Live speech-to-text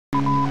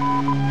Previously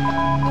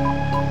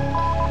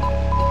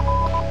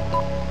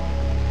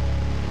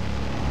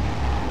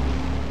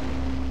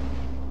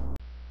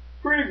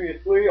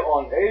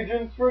on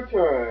Agents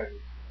Return.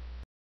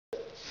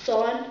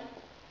 Son,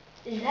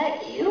 is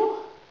that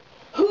you?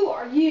 Who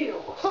are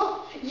you? Huh?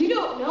 You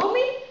don't know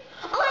me?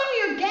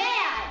 I'm your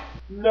dad!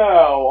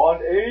 Now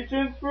on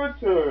Agents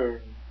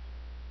Return.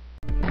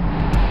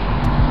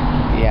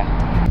 Yeah.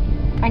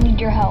 I need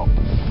your help.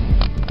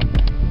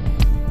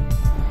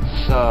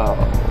 So,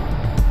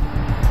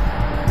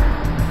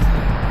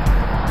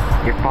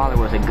 your father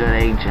was a good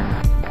agent.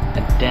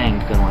 A dang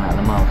good one at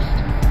the most.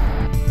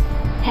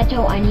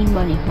 Heto, I need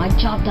money. My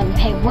job doesn't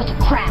pay worth a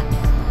crap.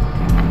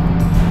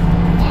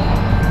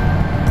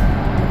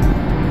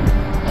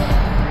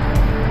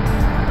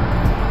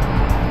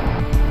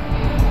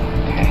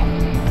 Okay.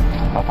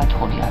 What if I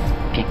told you I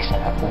have a gig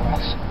set up for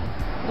us?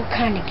 What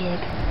kind of gig?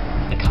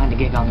 The kind of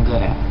gig I'm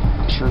good at.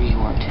 I'm sure you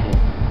are too.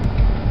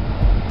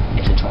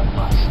 It's a drug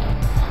bust.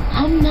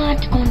 I'm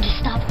not going to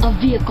stop a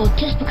vehicle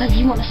just because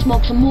you want to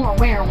smoke some more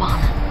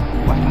marijuana.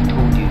 What if I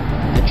told you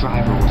the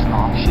driver was an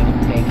offshoot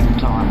of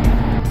Fagan's Army?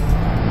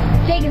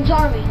 Fagan's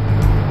Army.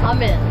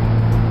 I'm in.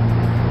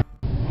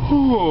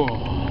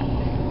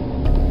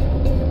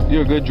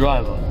 You're a good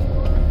driver.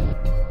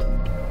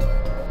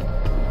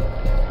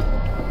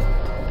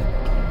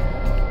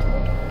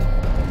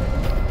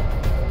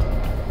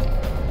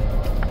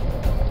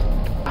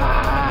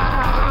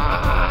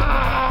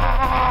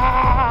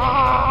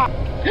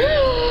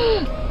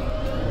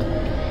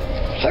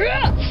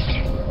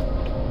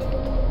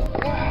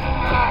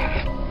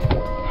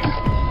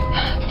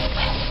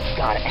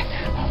 Got it.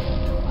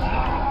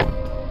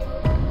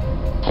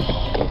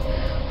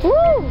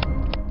 Woo!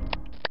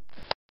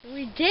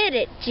 We did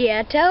it,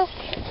 Giotto.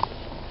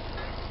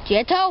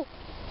 Giotto?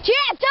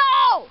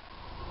 Giotto!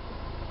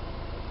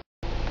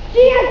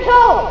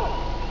 Giotto!